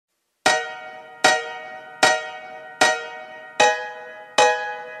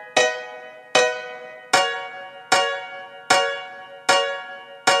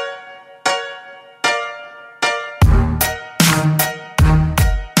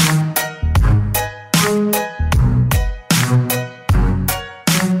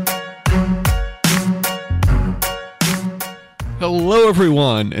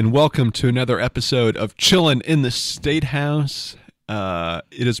everyone, and welcome to another episode of Chillin in the Statehouse.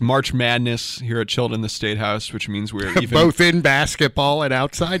 It is March Madness here at Chillin in the Statehouse, which means we're even both in basketball and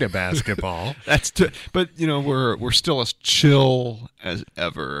outside of basketball. But you know we're still as chill as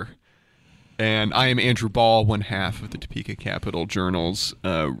ever. And I am Andrew Ball, one half of the Topeka Capital Journal's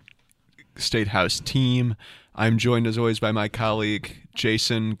Statehouse team. I'm joined as always by my colleague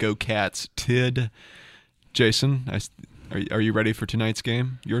Jason Go Cats Tid. Jason, are you ready for tonight's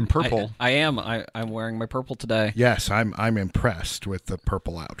game? You're in purple. I am. I'm wearing my purple today. Yes, I'm impressed with the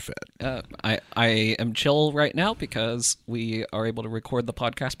purple outfit. I am chill right now because we are able to record the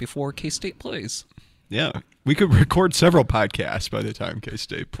podcast before K-State plays. Yeah, we could record several podcasts by the time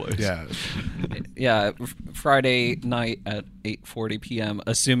K-State plays. Yeah. Yeah, Friday night at 8:40 p.m.,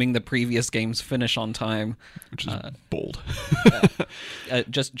 assuming the previous games finish on time. Which is bold.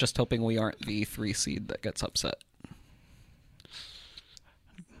 Just hoping we aren't the 3 seed that gets upset.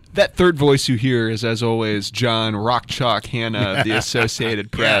 That third voice you hear is, as always, John Rock Chalk Hanna of the Associated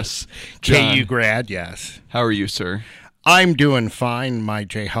Press. Yes. KU grad, yes. How are you, sir? I'm doing fine. My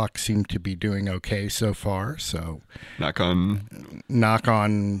Jayhawks seem to be doing okay so far. So, knock on,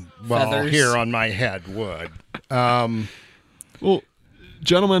 well, feathers. Here on my head, wood. Well,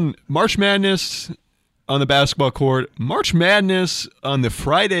 gentlemen, March Madness on the basketball court. March Madness on the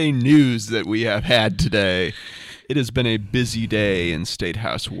Friday news that we have had today. It has been a busy day in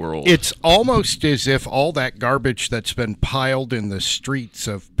Statehouse world. It's almost as if all that garbage that's been piled in the streets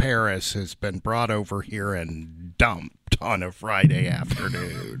of Paris has been brought over here and dumped on a Friday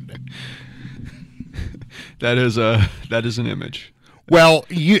afternoon. That is an image. Well,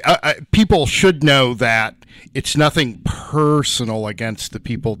 people should know that it's nothing personal against the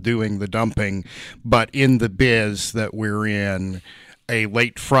people doing the dumping, but in the biz that we're in, a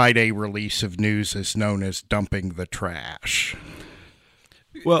late Friday release of news is known as dumping the trash.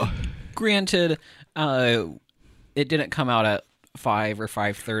 Well, granted, it didn't come out at 5 or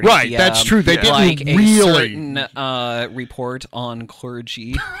 5:30. Right, PM, that's true. They didn't like really a certain report on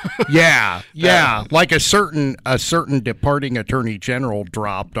clergy. Yeah. Like a certain departing attorney general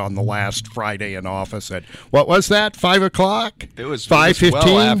dropped on the last Friday in office at, what was that? 5 o'clock? It was 5:15?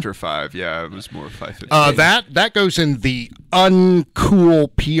 well after 5. Yeah, it was more 5:15. That goes in the uncool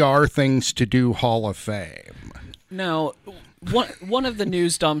PR things to do Hall of Fame. Now, one of the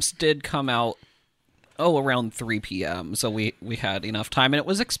news dumps did come out around 3 p.m., so we had enough time, and it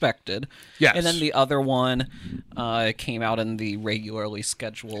was expected. Yes. And then the other one came out in the regularly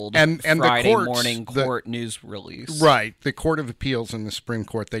scheduled and Friday the morning court news release. Right. The Court of Appeals and the Supreme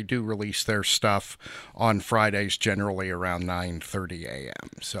Court, they do release their stuff on Fridays, generally around 9:30 a.m.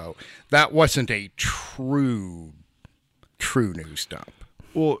 So that wasn't a true news dump.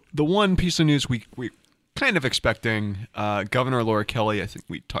 Well, the one piece of news we kind of expecting, Governor Laura Kelly, I think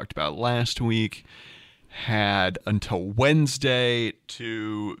we talked about last week, had until Wednesday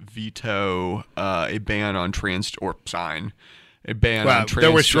to veto a ban on transgender.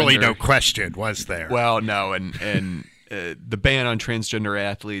 There was really no question, was there? Well, no, and the ban on transgender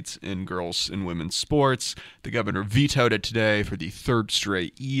athletes in girls and women's sports. The governor vetoed it today for the third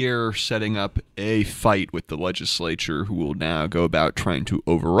straight year, setting up a fight with the legislature, who will now go about trying to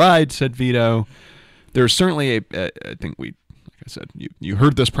override said veto. There's certainly I think like I said, you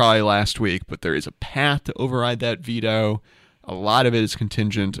heard this probably last week, but there is a path to override that veto. A lot of it is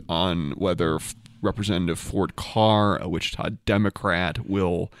contingent on whether Representative Ford Carr, a Wichita Democrat,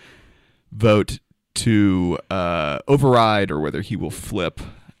 will vote to override or whether he will flip.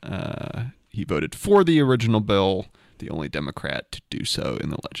 He voted for the original bill, the only Democrat to do so in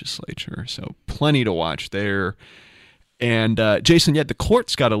the legislature. So plenty to watch there. And Jason, the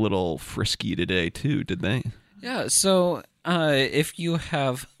courts got a little frisky today too, did they? Yeah, so if you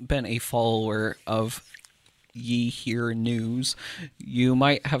have been a follower of Ye Hear News, you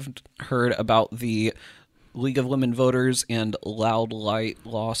might have heard about the League of Women Voters and Loud Light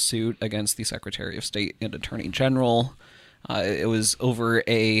lawsuit against the Secretary of State and Attorney General. It was over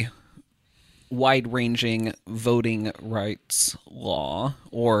a wide-ranging voting rights law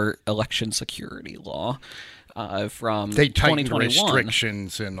or election security law from 2021. They tightened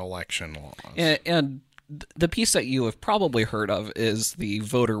restrictions in election laws. And the piece that you have probably heard of is the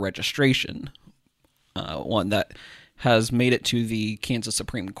voter registration one that has made it to the Kansas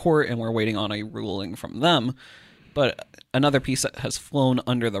Supreme Court, and we're waiting on a ruling from them. But another piece that has flown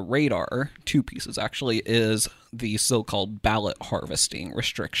under the radar, 2 pieces actually, is the so-called ballot harvesting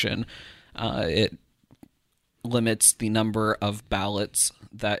restriction. It limits the number of ballots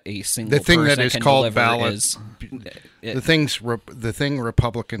that a single The thing person that is can called deliver ballot. is The thing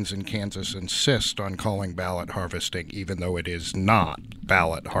Republicans in Kansas insist on calling ballot harvesting, even though it is not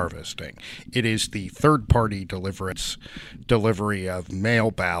ballot harvesting. It is the third-party delivery of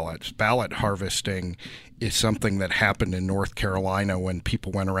mail ballots. Ballot harvesting is something that happened in North Carolina when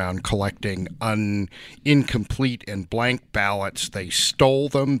people went around collecting incomplete and blank ballots. They stole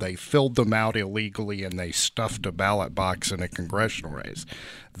them, they filled them out illegally, and they stuffed a ballot box in a congressional race.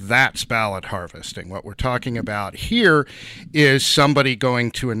 That's ballot harvesting. What we're talking about here is somebody going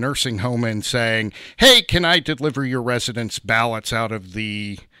to a nursing home and saying, hey, can I deliver your residents' ballots out of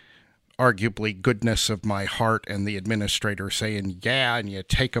the arguably goodness of my heart, and the administrator saying, yeah, and you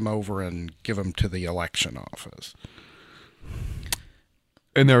take them over and give them to the election office.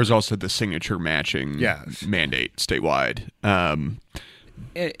 And there was also the signature matching mandate statewide. And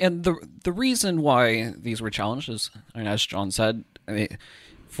the reason why these were challenged is, as John said,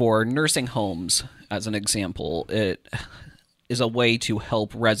 for nursing homes, as an example, it is a way to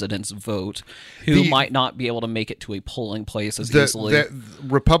help residents vote who might not be able to make it to a polling place as easily. The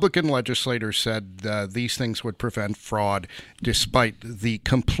Republican legislators said these things would prevent fraud, despite the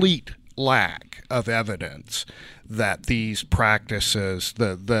complete lack of evidence that these practices,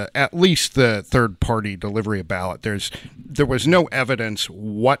 at least the third-party delivery of ballot, there was no evidence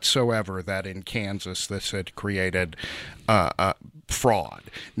whatsoever that in Kansas this had created fraud.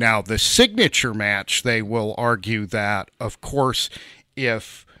 Now, the signature match, they will argue that, of course,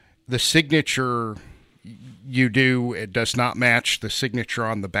 if the signature it does not match the signature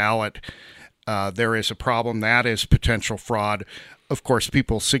on the ballot, there is a problem. That is potential fraud. Of course,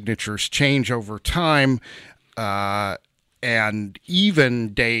 people's signatures change over time, and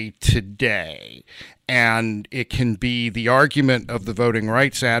even day to day. And it can be, the argument of the voting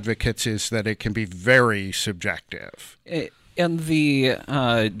rights advocates is that it can be very subjective. And the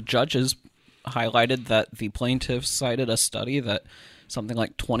judges highlighted that the plaintiffs cited a study that something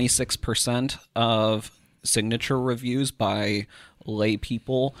like 26% of signature reviews by lay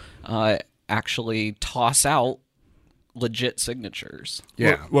people actually toss out legit signatures.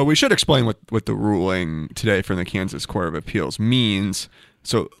 Yeah. Well, we should explain what the ruling today from the Kansas Court of Appeals means.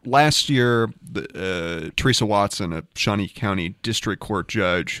 So last year, Teresa Watson, a Shawnee County District Court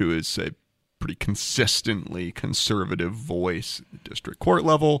judge who is a pretty consistently conservative voice at district court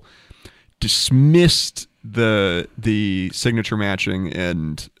level, dismissed the signature matching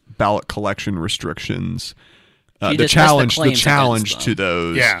and ballot collection restrictions. The challenge to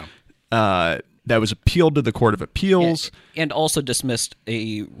those. Yeah. That was appealed to the Court of Appeals. And also dismissed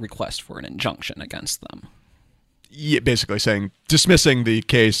a request for an injunction against them. Yeah, basically dismissing the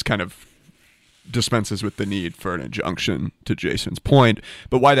case kind of dispenses with the need for an injunction, to Jason's point.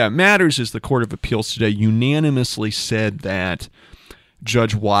 But why that matters is the Court of Appeals today unanimously said that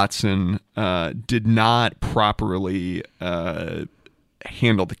Judge Watson did not properly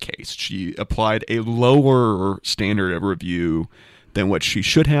handle the case. She applied a lower standard of review than what she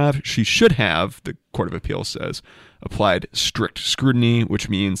should have. She should have, the Court of Appeals says, applied strict scrutiny, which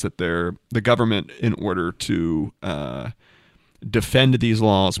means that the government, in order to defend these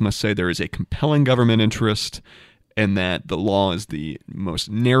laws, must say there is a compelling government interest and that the law is the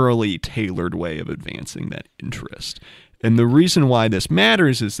most narrowly tailored way of advancing that interest. And the reason why this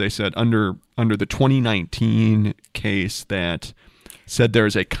matters is they said under the 2019 case that said there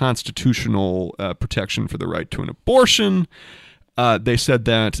is a constitutional protection for the right to an abortion, they said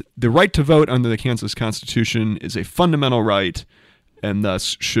that the right to vote under the Kansas Constitution is a fundamental right and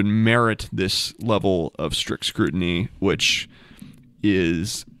thus should merit this level of strict scrutiny, which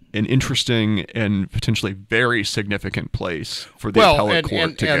is an interesting and potentially very significant place for the appellate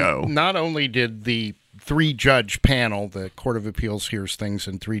court to go. Not only did the three-judge panel, the Court of Appeals hears things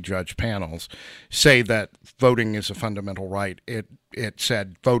in three-judge panels, say that voting is a fundamental right, it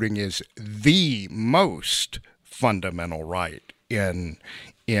said voting is the most fundamental right in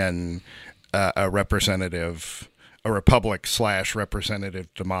a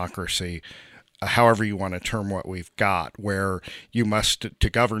republic/representative democracy, however you want to term what we've got, where you must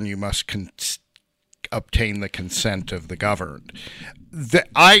obtain the consent of the governed.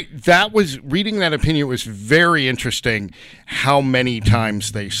 That was reading that opinion. It was very interesting how many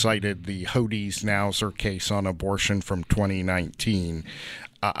times they cited the Hodes-Nauser case on abortion from 2019.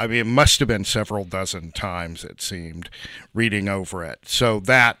 I mean, it must have been several dozen times, it seemed, reading over it. So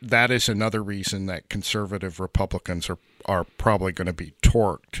that is another reason that conservative Republicans are probably going to be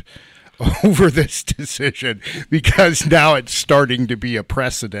torqued over this decision because now it's starting to be a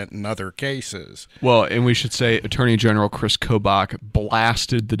precedent in other cases. Well, and we should say Attorney General Chris Kobach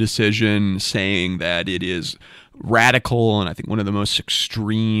blasted the decision, saying that it is radical and I think one of the most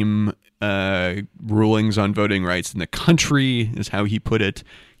extreme rulings on voting rights in the country, is how he put it.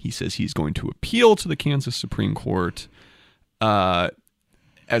 He says he's going to appeal to the Kansas Supreme Court. As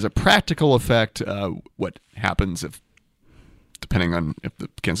a practical effect, what happens if, depending on if the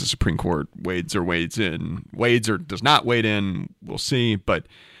Kansas Supreme Court wades or does not wade in, we'll see. But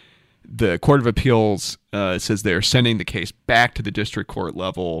the Court of Appeals says they're sending the case back to the district court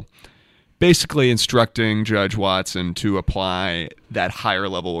level, basically instructing Judge Watson to apply that higher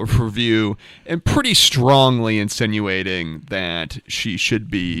level of review and pretty strongly insinuating that she should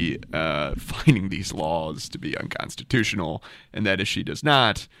be finding these laws to be unconstitutional, and that if she does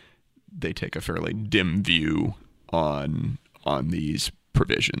not, they take a fairly dim view on these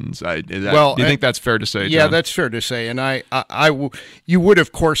provisions. Do you think that's fair to say, John? Yeah, that's fair to say. And you would,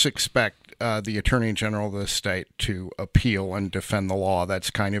 of course, expect the Attorney General of the state to appeal and defend the law.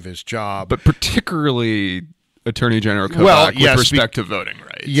 That's kind of his job. But particularly Attorney General Kobach with respect to voting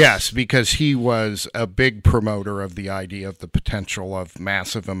rights. Yes, because he was a big promoter of the idea of the potential of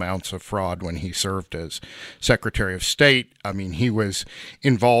massive amounts of fraud when he served as Secretary of State. I mean, he was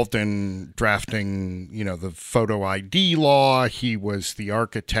involved in drafting, the photo ID law. He was the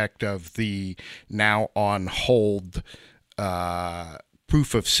architect of the now on hold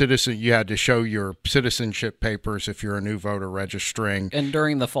proof of citizen. You had to show your citizenship papers if you're a new voter registering. And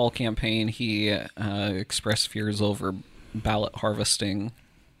during the fall campaign, he expressed fears over ballot harvesting.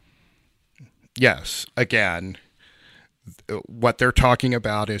 Yes, again, what they're talking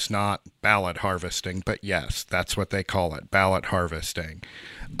about is not ballot harvesting, but yes, that's what they call it, ballot harvesting.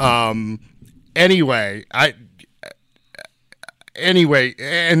 Anyway,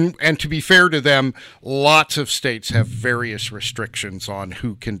 and to be fair to them, lots of states have various restrictions on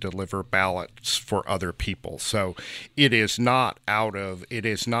who can deliver ballots for other people. So it is not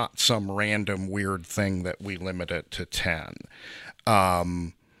some random weird thing that we limit it to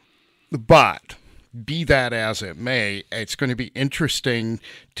 10. But be that as it may, it's going to be interesting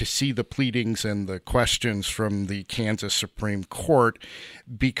to see the pleadings and the questions from the Kansas Supreme Court,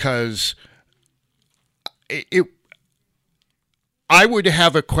 because I would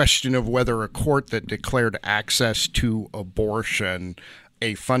have a question of whether a court that declared access to abortion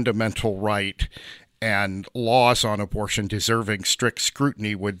a fundamental right and laws on abortion deserving strict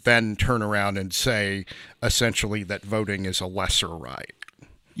scrutiny would then turn around and say essentially that voting is a lesser right.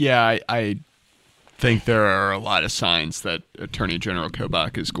 Yeah, I think there are a lot of signs that Attorney General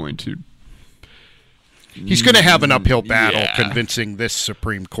Kobach is going to... He's going to have an uphill battle convincing this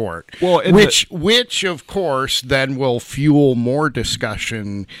Supreme Court, which of course then will fuel more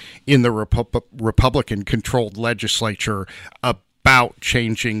discussion in the Republican-controlled legislature about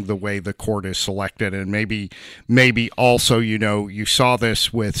changing the way the court is selected. And maybe also, you saw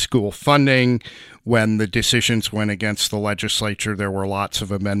this with school funding. When the decisions went against the legislature, there were lots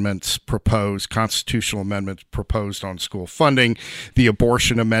of amendments proposed, constitutional amendments proposed on school funding. The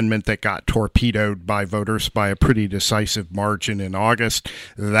abortion amendment that got torpedoed by voters by a pretty decisive margin in August,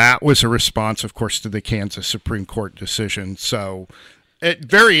 that was a response, of course, to the Kansas Supreme Court decision. So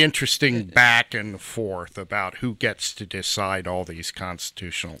very interesting back and forth about who gets to decide all these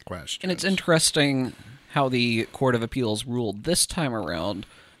constitutional questions. And it's interesting how the Court of Appeals ruled this time around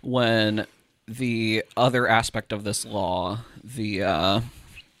when the other aspect of this law, the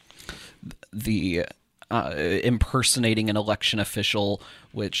impersonating an election official,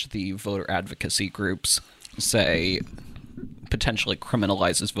 which the voter advocacy groups say potentially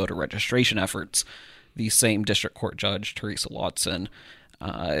criminalizes voter registration efforts, the same district court judge, Teresa Watson,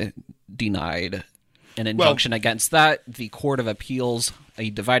 denied an injunction against that. The Court of Appeals, a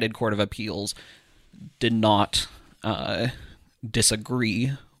divided Court of Appeals, did not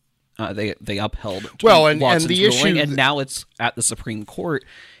disagree. They upheld Watson's the ruling, issue, and now it's at the Supreme Court.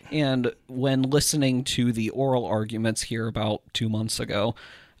 And when listening to the oral arguments here about 2 months ago,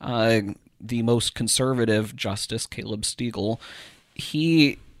 the most conservative Justice Caleb Stegall,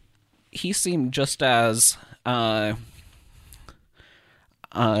 he seemed just as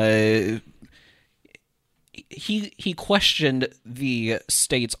he questioned the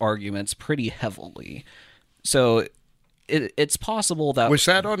state's arguments pretty heavily. So it's possible that... Was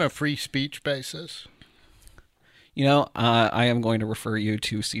that on a free speech basis? I am going to refer you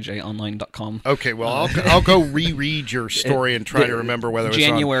to cjonline.com. Okay, well, I'll go reread your story and try to remember whether it was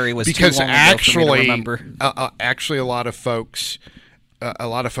January on, was because too long ago for me to remember. Actually, a lot of folks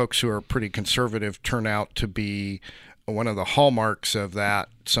who are pretty conservative turn out to be one of the hallmarks of that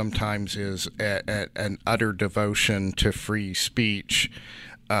sometimes is an utter devotion to free speech,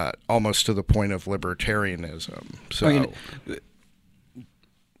 almost to the point of libertarianism. So, I mean,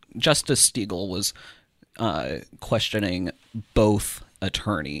 Justice Stegall was questioning both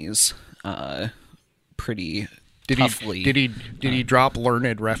attorneys pretty toughly. Did he drop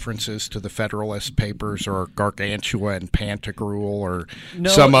learned references to the Federalist Papers or Gargantua and Pantagruel or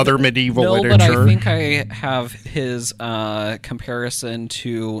some other medieval literature? No, but I think I have his comparison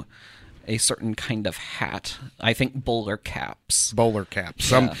to a certain kind of hat. I think bowler caps. Bowler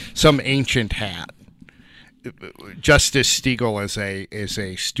caps. Some ancient hat. Justice Stegall is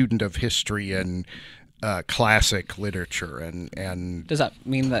a student of history and classic literature, and does that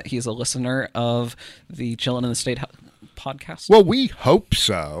mean that he's a listener of the Chillin in the Statehouse podcast? Well, we hope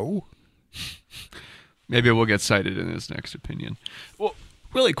so. Maybe we'll get cited in his next opinion. Well,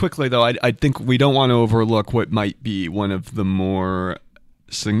 really quickly though, I think we don't want to overlook what might be one of the more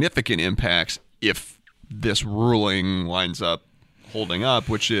significant impacts if this ruling winds up holding up,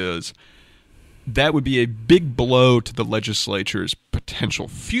 which is that would be a big blow to the legislature's potential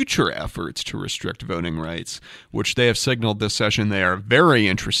future efforts to restrict voting rights, which they have signaled this session they are very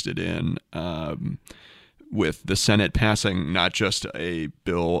interested in, with the Senate passing not just a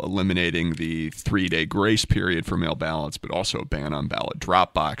bill eliminating the 3-day grace period for mail ballots, but also a ban on ballot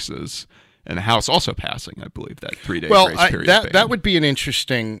drop boxes, and the House also passing, I believe, that 3-day grace period. That would be an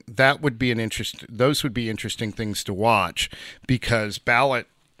interesting. Those would be interesting things to watch, because ballot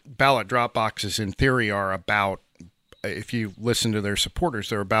drop boxes in theory are about, if you listen to their supporters,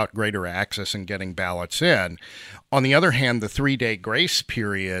 they're about greater access and getting ballots in. On the other hand, the 3-day grace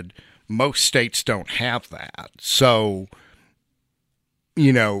period, most states don't have that. So,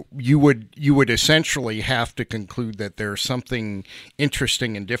 you would essentially have to conclude that there's something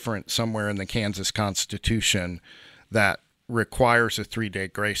interesting and different somewhere in the Kansas Constitution that requires a 3-day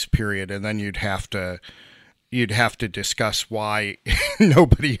grace period, and then you'd have to discuss why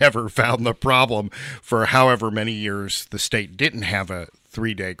nobody ever found the problem for however many years the state didn't have a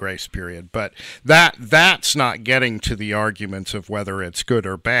 3-day grace period. But that's not getting to the arguments of whether it's good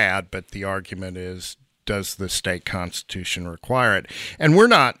or bad, but the argument is, does the state constitution require it? And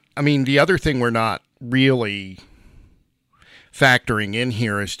the other thing we're not really factoring in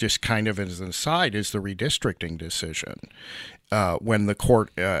here is just kind of as an aside is the redistricting decision. When the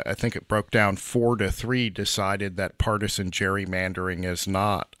court, I think it broke down 4-3, decided that partisan gerrymandering is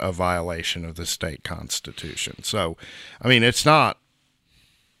not a violation of the state constitution. So, it's not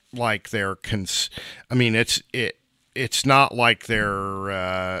like they're it's not like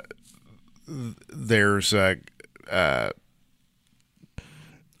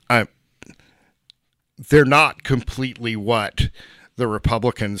they're not completely what the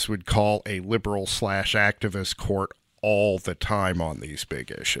Republicans would call a liberal/activist court all the time on these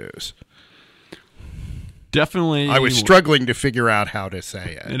big issues. Definitely. I was struggling to figure out how to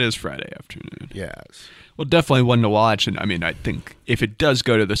say it. It is Friday afternoon. Yes. Well, definitely one to watch. And I think if it does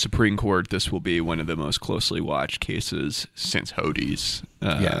go to the Supreme Court, this will be one of the most closely watched cases since Hodes.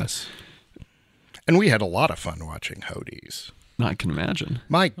 Yes. And we had a lot of fun watching Hodes. I can imagine.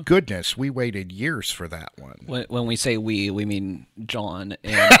 My goodness, we waited years for that one. When we say we mean John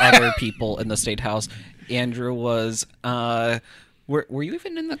and other people in the Statehouse. Andrew was, were you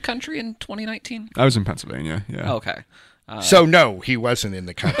even in the country in 2019? I was in Pennsylvania, yeah. Okay. So no, he wasn't in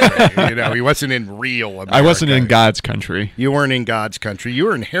the country. He wasn't in real America. I wasn't in God's country. You weren't in God's country. You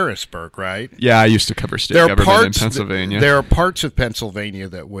were in Harrisburg, right? Yeah, I used to cover state government in Pennsylvania. There are parts of Pennsylvania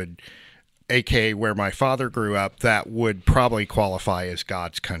that would, a.k.a. where my father grew up, that would probably qualify as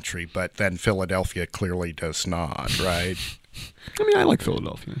God's country, but then Philadelphia clearly does not, right? I like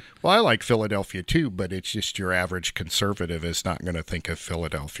Philadelphia. Well, I like Philadelphia too, but it's just your average conservative is not going to think of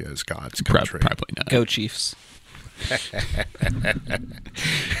Philadelphia as God's country. Probably not. Go Chiefs.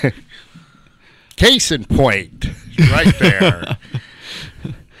 Case in point, right there.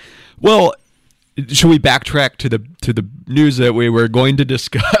 Well, should we backtrack to the news that we were going to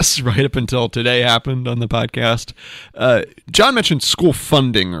discuss right up until today happened on the podcast? John mentioned school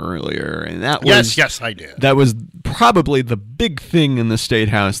funding earlier, and that was yes, I did. That was probably the big thing in the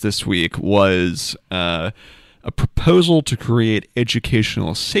Statehouse this week was a proposal to create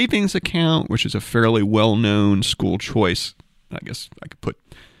educational savings account, which is a fairly well-known school choice. I guess I could put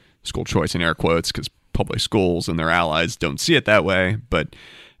school choice in air quotes because public schools and their allies don't see it that way, but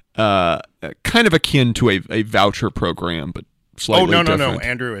kind of akin to a voucher program, but slightly different. No,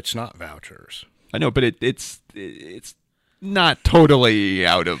 Andrew, it's not vouchers. I know, but it's not totally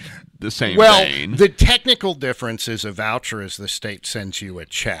out of the same vein. The technical difference is a voucher is the state sends you a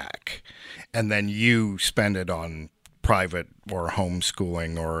check, and then you spend it on private or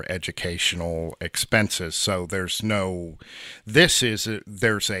homeschooling or educational expenses. So there's no, this is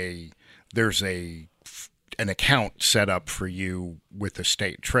there's an account set up for you with the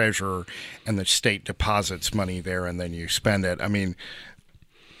state treasurer, and the state deposits money there, and then you spend it. I mean,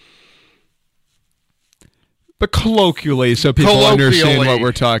 but colloquially, so people understand what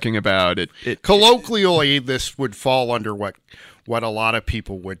we're talking about. Colloquially, this would fall under what a lot of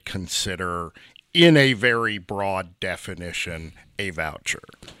people would consider, in a very broad definition, a voucher.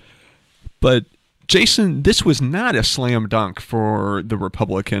 But Jason, this was not a slam dunk for the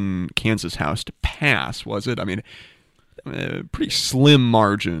Republican Kansas House to pass, was it? I mean, a pretty slim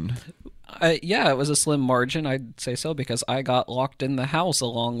margin. Yeah, it was a slim margin, I'd say so, because I got locked in the House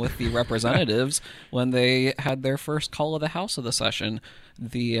along with the representatives when they had their first call of the House of the session.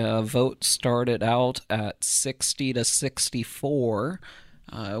 The vote started out at 60 to 64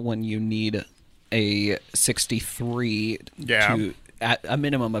 when you need a 63 to at a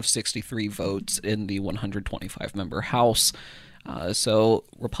minimum of 63 votes in the 125-member House. So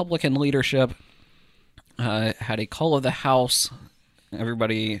Republican leadership had a call of the House.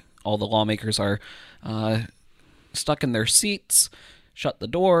 Everybody, all the lawmakers are stuck in their seats, shut the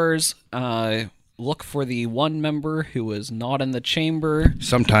doors, look for the one member who is not in the chamber.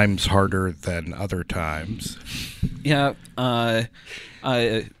 Sometimes harder than other times. Yeah.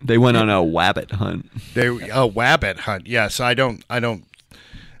 They went on a wabbit hunt. A wabbit hunt. Yes, I don't.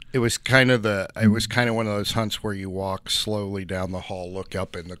 It was kind of one of those hunts where you walk slowly down the hall, look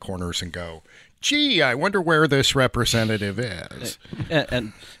up in the corners, and go, "Gee, I wonder where this representative is."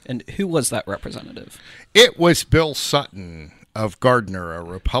 And who was that representative? It was Bill Sutton of Gardner, a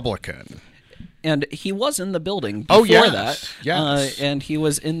Republican. And he was in the building before that. Yes. And he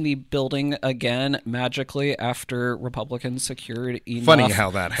was in the building again magically after Republicans secured enough Funny how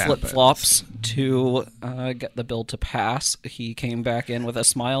that flip-flops to get the bill to pass. He came back in with a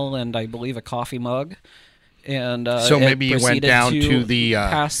smile and I believe a coffee mug. And so maybe he went down to the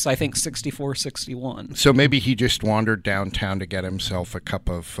pass, I think 64-61. So maybe he just wandered downtown to get himself a cup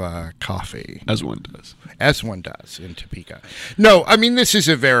of coffee, as one does in Topeka. No, I mean this is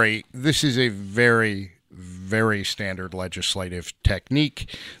a very very standard legislative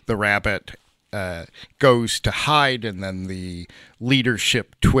technique. The rabbit goes to hide, and then the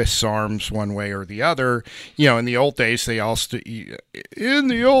leadership twists arms one way or the other. You know, in the old days, they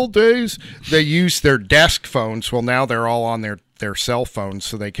used their desk phones. Well, now they're all on their cell phones,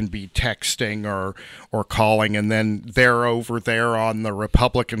 so they can be texting or calling, and then they're over there on the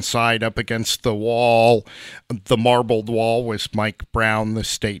Republican side up against the wall. The marbled wall was Mike Brown, the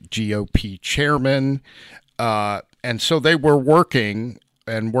state GOP chairman, and so they were working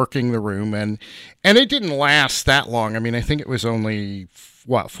the room, and it didn't last that long. I mean, I think it was only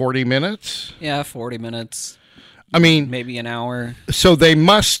 40 minutes? Yeah, 40 minutes. I mean, maybe an hour. So they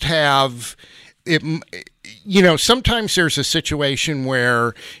must have it. You know, sometimes there's a situation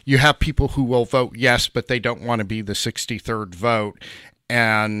where you have people who will vote yes, but they don't want to be the 63rd vote,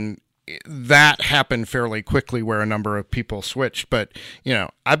 and that happened fairly quickly where a number of people switched. But, you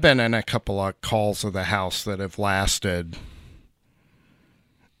know, I've been in a couple of calls of the House that have lasted,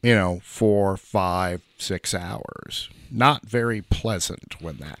 4, 5, 6 hours. Not very pleasant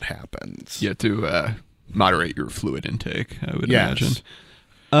when that happens. You have to moderate your fluid intake, I would imagine.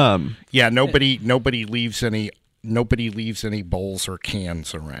 Nobody leaves any bowls or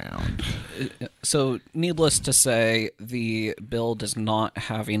cans around. So, needless to say, the bill does not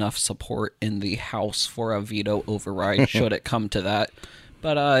have enough support in the House for a veto override, should it come to that.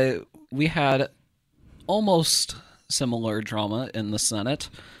 But we had almost similar drama in the Senate.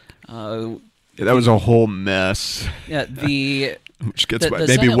 That was a whole mess. Yeah, which gets the maybe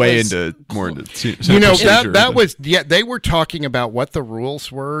Senate way was, into more into that was they were talking about what the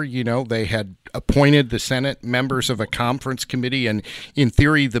rules were. They had appointed the Senate members of a conference committee, and in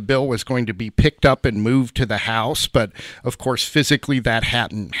theory the bill was going to be picked up and moved to the House, but of course physically that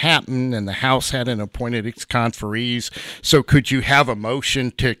hadn't happened, and the House hadn't appointed its conferees. So could you have a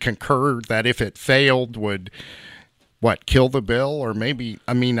motion to concur that if it failed would kill the bill? Or maybe,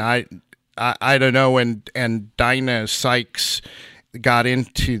 I don't know. And Dinah Sykes got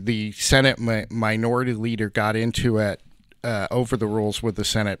into, the Senate minority leader got into it over the rules with the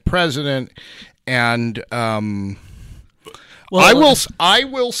Senate president. And I will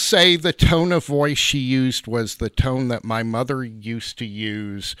say the tone of voice she used was the tone that my mother used to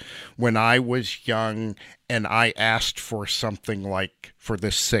use when I was young and I asked for something like for the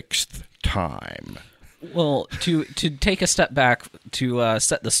 6th time. Well, to take a step back to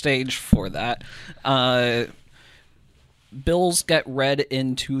set the stage for that, bills get read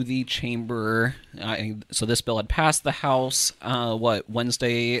into the chamber. So this bill had passed the House,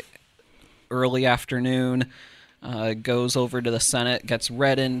 Wednesday early afternoon, goes over to the Senate, gets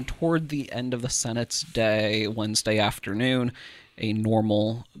read in toward the end of the Senate's day, Wednesday afternoon, a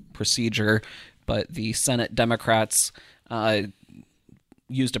normal procedure. But the Senate Democrats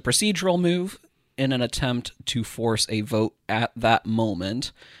used a procedural move in an attempt to force a vote at that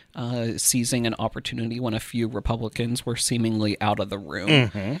moment, seizing an opportunity when a few Republicans were seemingly out of the room.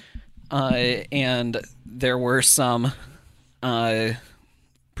 Mm-hmm. And there were some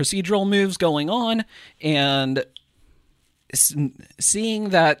procedural moves going on, and seeing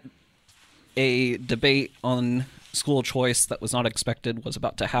that a debate on school choice that was not expected was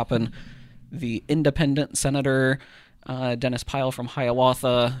about to happen, the independent senator Dennis Pyle from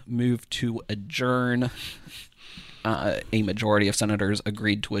Hiawatha moved to adjourn. A majority of senators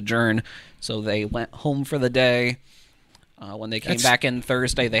agreed to adjourn, so they went home for the day. When they came back in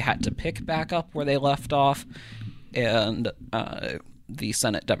Thursday, they had to pick back up where they left off, and the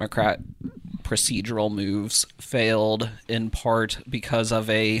Senate Democrat procedural moves failed in part because of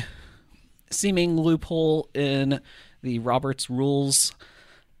a seeming loophole in the Roberts Rules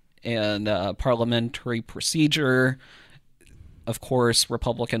and parliamentary procedure. Of course,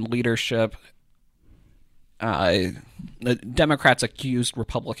 Republican leadership, the Democrats accused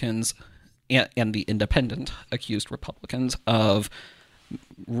Republicans and the independent accused Republicans of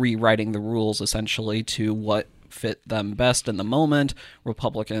rewriting the rules essentially to what fit them best in the moment.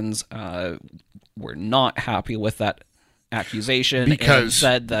 Republicans were not happy with that accusation and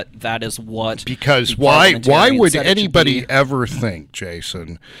said that is what, because why would anybody ever think,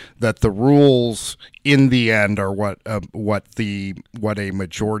 Jason, that the rules in the end are what a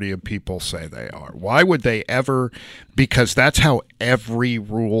majority of people say they are? Why would they ever? Because that's how every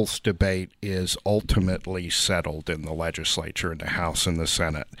rules debate is ultimately settled in the legislature, in the House and the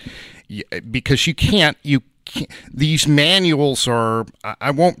Senate. Because these manuals are,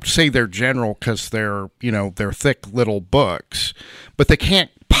 I won't say they're general because they're thick little books, but they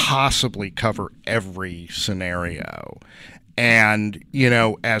can't possibly cover every scenario. And,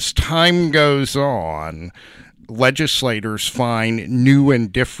 as time goes on, legislators find new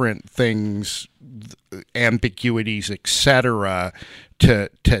and different things, ambiguities, etc., to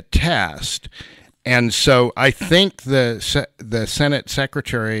test. And so I think the Senate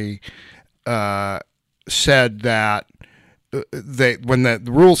secretary said that when the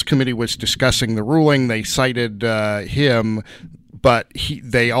Rules Committee was discussing the ruling, they cited him, but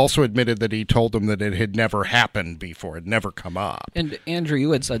they also admitted that he told them that it had never happened before, it had never come up. And Andrew,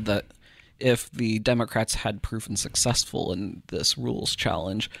 you had said that if the Democrats had proven successful in this rules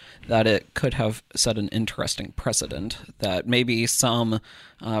challenge, that it could have set an interesting precedent that maybe some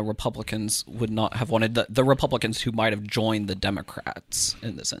Republicans would not have wanted, the Republicans who might have joined the Democrats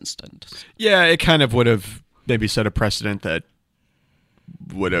in this instance. Yeah, it kind of would have maybe set a precedent that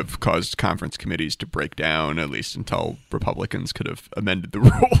would have caused conference committees to break down, at least until Republicans could have amended the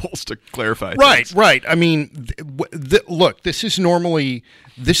rules to clarify things. Right. I mean, look, this is normally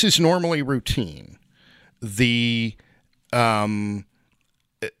routine. The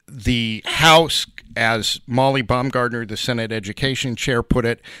House, as Molly Baumgardner, the Senate Education Chair, put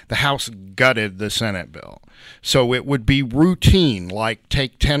it, the House gutted the Senate bill. So it would be routine, like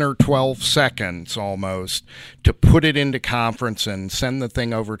take 10 or 12 seconds almost to put it into conference and send the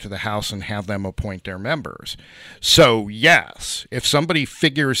thing over to the House and have them appoint their members. So yes, if somebody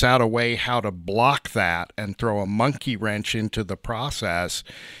figures out a way how to block that and throw a monkey wrench into the process,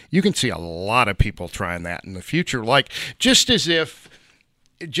 you can see a lot of people trying that in the future. Like just as if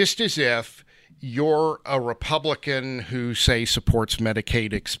you're a Republican who, say, supports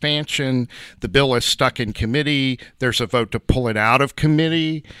Medicaid expansion, the bill is stuck in committee, there's a vote to pull it out of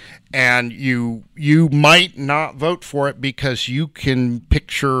committee, and you might not vote for it because you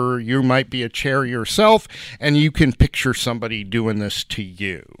might be a chair yourself, and you can picture somebody doing this to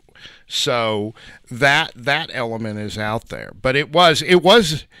you. So that element is out there. But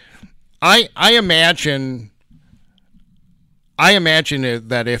I imagine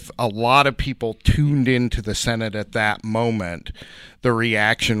that if a lot of people tuned into the Senate at that moment, the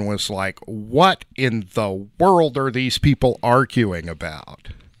reaction was like, what in the world are these people arguing about?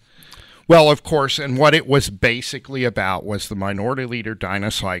 Well, of course, and what it was basically about was the Minority Leader,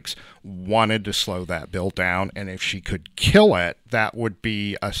 Dinah Sykes, wanted to slow that bill down, and if she could kill it, that would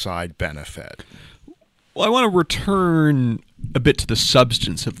be a side benefit. Well, I want to return a bit to the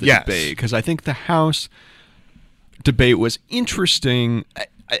substance of the debate, because I think the House debate was interesting.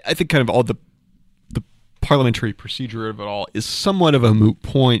 I think kind of all the parliamentary procedure of it all is somewhat of a moot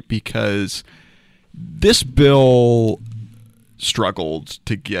point because this bill struggled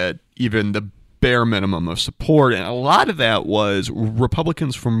to get even the bare minimum of support. And a lot of that was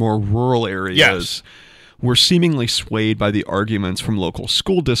Republicans from more rural areas. Yes. Were seemingly swayed by the arguments from local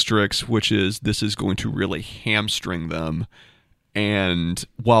school districts, which is this is going to really hamstring them. And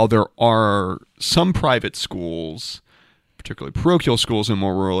while there are some private schools, particularly parochial schools in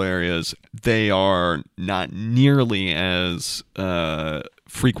more rural areas, they are not nearly as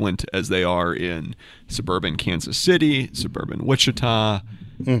frequent as they are in suburban Kansas City, suburban Wichita,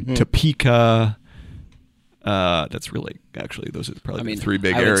 Topeka. That's really, actually, those are probably the three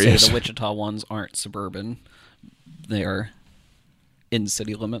big I would areas. say the Wichita ones aren't suburban; they are in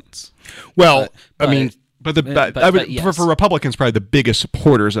city limits. Well, But- I mean, yes. for Republicans, probably the biggest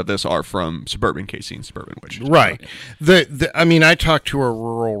supporters of this are from suburban KC and suburban Wichita. right. I mean, I talked to a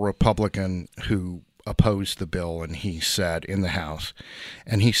rural Republican who opposed the bill, and he said in the House,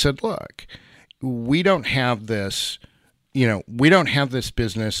 and he said, look, we don't have this, we don't have this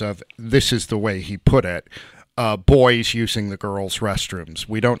business of, this is the way he put it, boys using the girls' restrooms.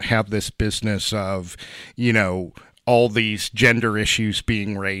 We don't have this business of, all these gender issues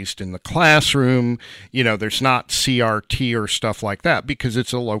being raised in the classroom. There's not CRT or stuff like that because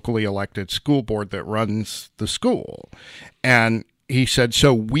it's a locally elected school board that runs the school. And he said,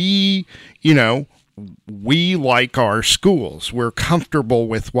 so we like our schools. We're comfortable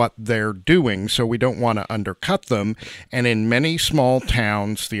with what they're doing, so we don't want to undercut them. And in many small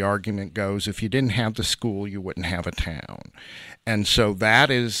towns, the argument goes, if you didn't have the school, you wouldn't have a town. And so that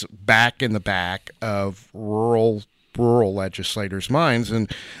is back in the back of rural legislators' minds. And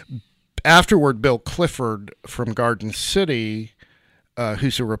afterward, Bill Clifford from Garden City,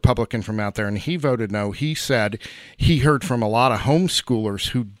 who's a Republican from out there, and he voted no. He said he heard from a lot of homeschoolers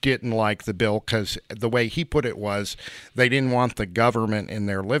who didn't like the bill because the way he put it was they didn't want the government in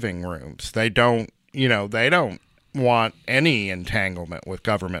their living rooms. They don't want any entanglement with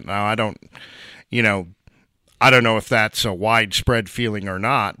government. Now, I don't know if that's a widespread feeling or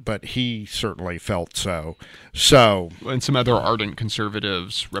not, but he certainly felt so. And some other ardent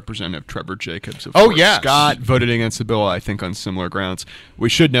conservatives, Representative Trevor Jacobs of Oh, Fort yes. Scott, voted against the bill, I think, on similar grounds. We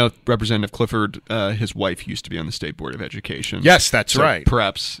should note Representative Clifford, his wife used to be on the State Board of Education. Yes, that's so right.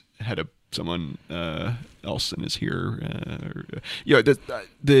 Perhaps had someone else in his here.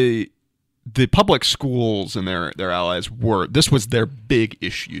 The public schools and their allies this was their big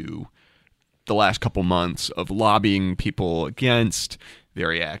issue the last couple months of lobbying people against,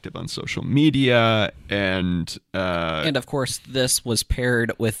 very active on social media, and of course this was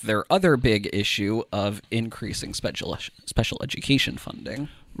paired with their other big issue of increasing special education funding.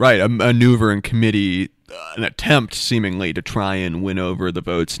 Right, a maneuver in committee, an attempt seemingly to try and win over the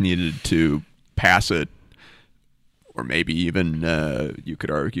votes needed to pass it, or maybe even you could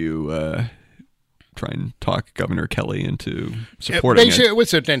argue try and talk Governor Kelly into supporting it. It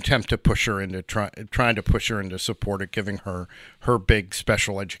was an attempt to push her into trying to push her into support it, giving her big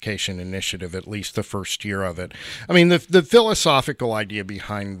special education initiative at least the first year of it. I mean, the philosophical idea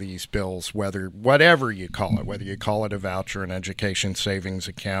behind these bills, whatever you call it, whether you call it a voucher, an education savings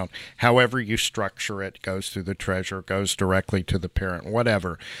account, however you structure it, goes through the treasurer, goes directly to the parent,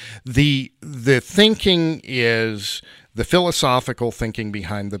 whatever. The thinking is. The philosophical thinking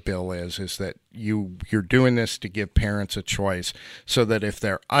behind the bill is that you're doing this to give parents a choice so that if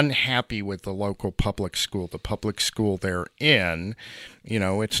they're unhappy with the local public school, the public school they're in,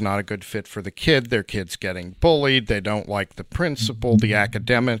 it's not a good fit for the kid. Their kid's getting bullied. They don't like the principal. The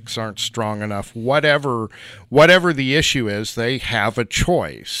academics aren't strong enough. Whatever the issue is, they have a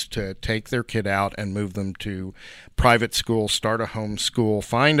choice to take their kid out and move them to private school, start a home school,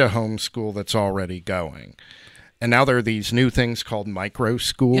 find a home school that's already going. And now there are these new things called micro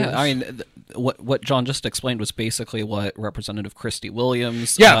schools. Yeah, I mean, what John just explained was basically what Representative Christy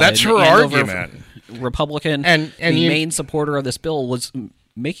Williams, that's her argument. Republican, and the main supporter of this bill, was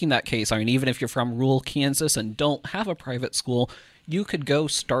making that case. I mean, even if you're from rural Kansas and don't have a private school, you could go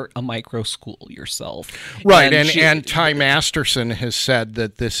start a micro school yourself. Right, and Ty Masterson has said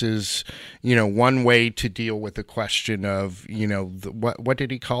that this is, one way to deal with the question of, what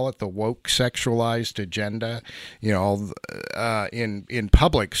did he call it? The woke sexualized agenda, in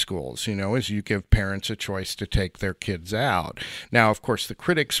public schools, as you give parents a choice to take their kids out. Now, of course, the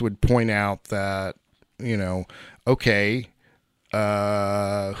critics would point out that, okay,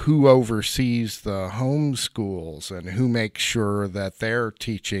 who oversees the homeschools and who makes sure that their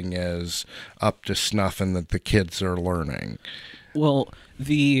teaching is up to snuff and that the kids are learning? Well,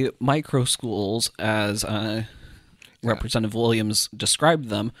 the micro schools, as Representative Williams described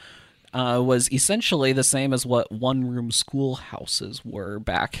them, was essentially the same as what one-room schoolhouses were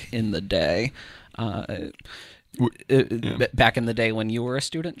back in the day. back in the day when you were a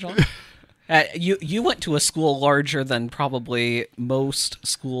student, John? You went to a school larger than probably most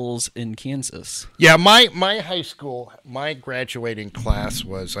schools in Kansas. Yeah, my high school, my graduating class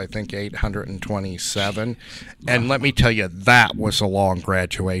was, I think, 827. And let me tell you, that was a long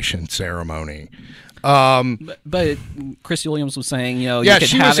graduation ceremony. But Chris Williams was saying, you could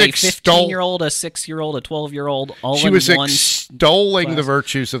have a 15-year-old, a 6-year-old, a 12-year-old, all in one. She was extolling the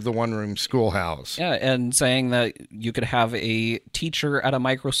virtues of the one-room schoolhouse. Yeah, and saying that you could have a teacher at a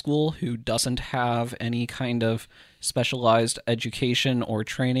micro school who doesn't have any kind of specialized education or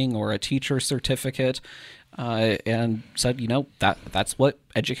training or a teacher certificate, and said, that's what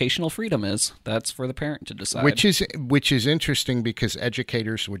educational freedom is. That's for the parent to decide. Which is interesting, because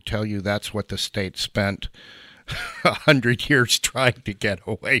educators would tell you that's what the state spent 100 years trying to get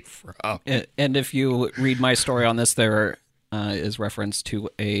away from. And if you read my story on this, there is reference to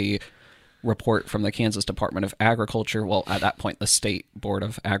a report from the Kansas Department of Agriculture, well, at that point, the State Board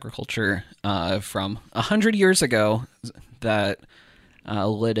of Agriculture, from 100 years ago, that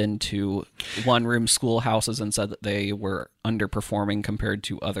lit into one-room schoolhouses and said that they were underperforming compared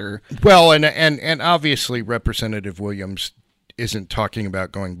to other. Well, and obviously Representative Williams isn't talking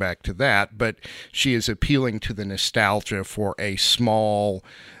about going back to that, but she is appealing to the nostalgia for a small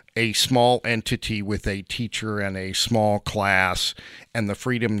entity with a teacher and a small class, and the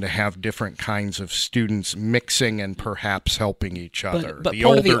freedom to have different kinds of students mixing and perhaps helping each other. But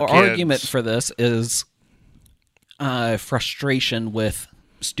part of the argument for this is frustration with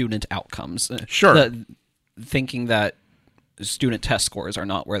student outcomes. Sure. Thinking that student test scores are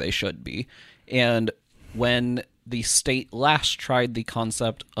not where they should be. And when the state last tried the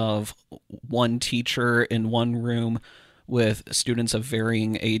concept of one teacher in one room with students of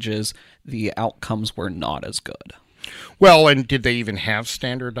varying ages, the outcomes were not as good. Well, and did they even have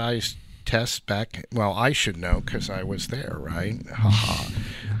standardized tests back? Well, I should know because I was there, right?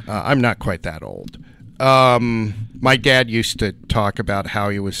 I'm not quite that old. My dad used to talk about how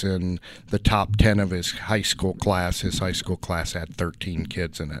he was in the top 10 of his high school class. His high school class had 13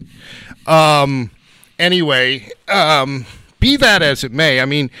 kids in it. Anyway, be that as it may, I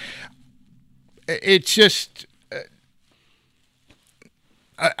mean, it's just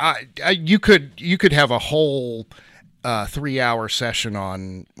you could have a whole 3-hour session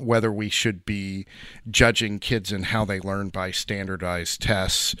on whether we should be judging kids and how they learn by standardized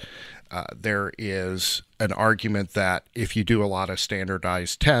tests. There is an argument that if you do a lot of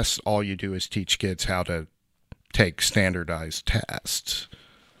standardized tests, all you do is teach kids how to take standardized tests.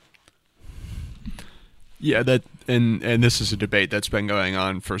 Yeah, and this is a debate that's been going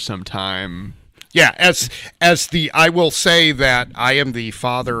on for some time. Yeah, I will say that I am the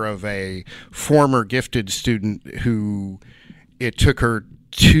father of a former gifted student who it took her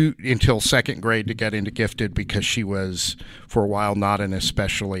until second grade to get into gifted because she was, for a while, not an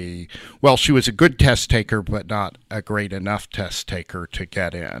especially, well, she was a good test taker, but not a great enough test taker to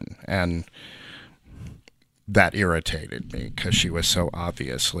get in. And that irritated me because she was so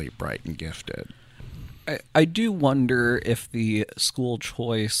obviously bright and gifted. I do wonder if the school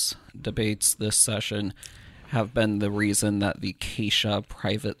choice debates this session have been the reason that the Keisha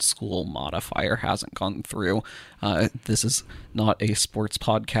private school modifier hasn't gone through. This is not a sports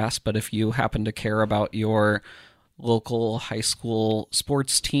podcast, but if you happen to care about your local high school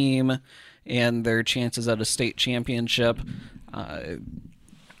sports team and their chances at a state championship,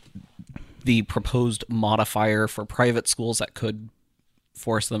 the proposed modifier for private schools that could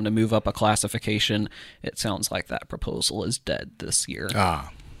force them to move up a classification, it sounds like that proposal is dead this year.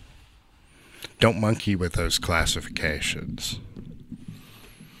 Don't monkey with those classifications.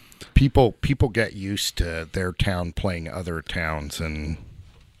 People get used to their town playing other towns, and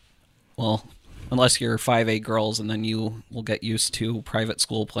well, unless you're 5A girls, and then you will get used to private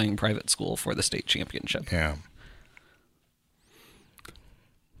school playing private school for the state championship. Yeah.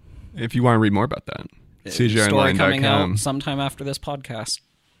 If you want to read more about that, CJOnline.com. Story coming out sometime after this podcast,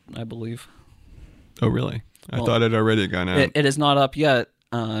 I believe. Oh, really? I thought it already gone out. It is not up yet,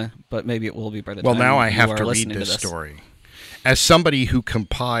 but maybe it will be by the time. Well, now I you have are to read listening this to story. As somebody who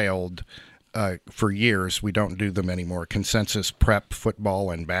compiled for years, we don't do them anymore, consensus prep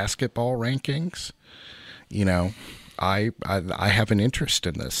football and basketball rankings. You know, I have an interest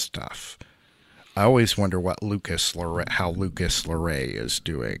in this stuff. I always wonder how Lucas Luray is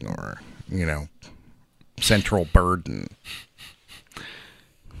doing, or Central Burden.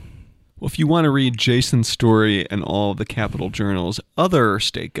 Well, if you want to read Jason's story and all of the Capital Journal's other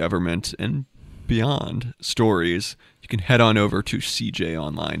state government and beyond stories, you can head on over to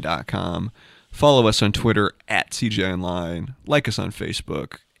CJOnline.com. Follow us on Twitter @CJOnline. Like us on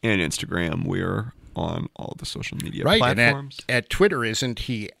Facebook and Instagram. We're on all the social media Right, platforms. and at Twitter, isn't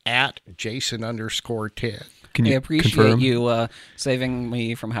he at Jason_Ted? Can I you appreciate confirm? you saving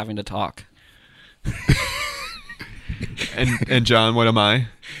me from having to talk. And John, what am I?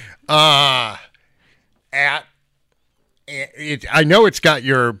 I know it's got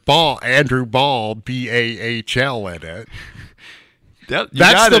your Andrew Ball, BAHL in it. Yep, you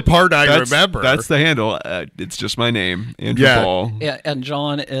That's got the it. part I remember. That's the handle. It's just my name, Andrew Yeah. Ball. Yeah, and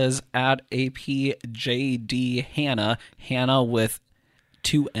John is at APJD Hannah with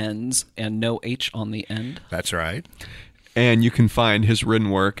 2 N's and no H on the end. That's right. And you can find his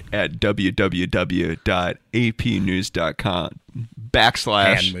written work at www.apnews.com /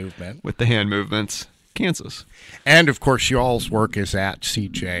 Hand movement. with the hand movements, Kansas. And, of course, y'all's work is at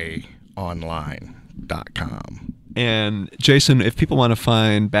cjonline.com. And Jason, if people want to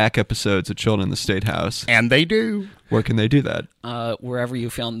find back episodes of Chillin in the Statehouse, And they do. where can they do that? Wherever you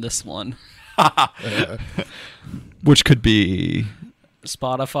found this one. Which could be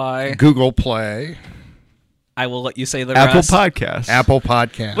Spotify. Google Play, I will let you say the Apple rest. Podcasts. Apple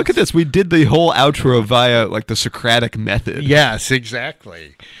Podcasts. Look at this. We did the whole outro via like the Socratic method. Yes,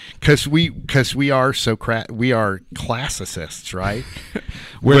 exactly. Because we are we are classicists, right?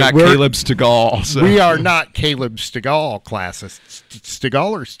 We're not we're- Caleb Stegall. So. We are not Caleb Stegall classicists.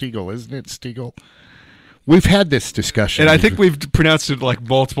 Stegall or Stegall, isn't it? Stegall. We've had this discussion, And I think we've pronounced it like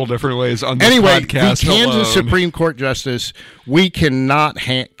multiple different ways on this anyway, podcast the Kansas alone. Supreme Court Justice, we cannot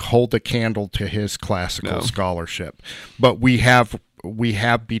hold a candle to his classical No. scholarship, but we have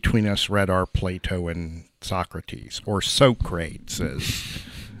between us read our Plato and Socrates, or Socrates, as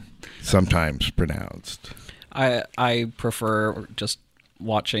sometimes pronounced. I prefer just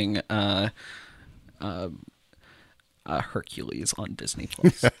watching Hercules on Disney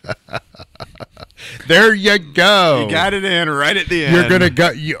Plus. There you go. You got it in right at the end. You're gonna go.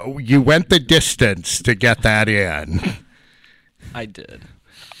 You went the distance to get that in. I did.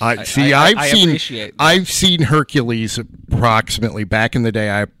 I've appreciate that. I've seen Hercules approximately back in the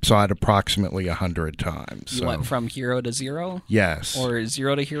day. I saw it approximately 100 times. You So. went from hero to zero, Yes. or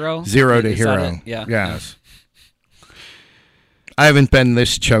zero to hero. Zero to Is that hero. it? Yeah. Yes. I haven't been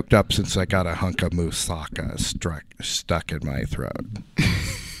this choked up since I got a hunk of moussaka stuck in my throat.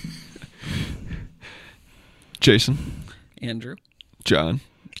 Jason, Andrew. John,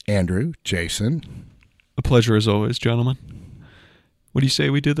 Andrew, Jason, a pleasure as always, gentlemen. What do you say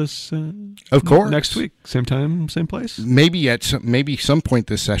we do this of course. next week? Same time, same place? Maybe some point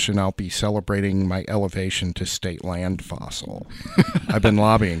this session I'll be celebrating my elevation to state land fossil. I've been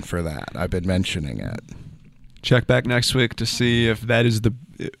lobbying for that. I've been mentioning it. Check back next week to see if that is the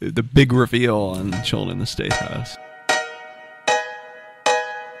big reveal on Chillin in the Statehouse.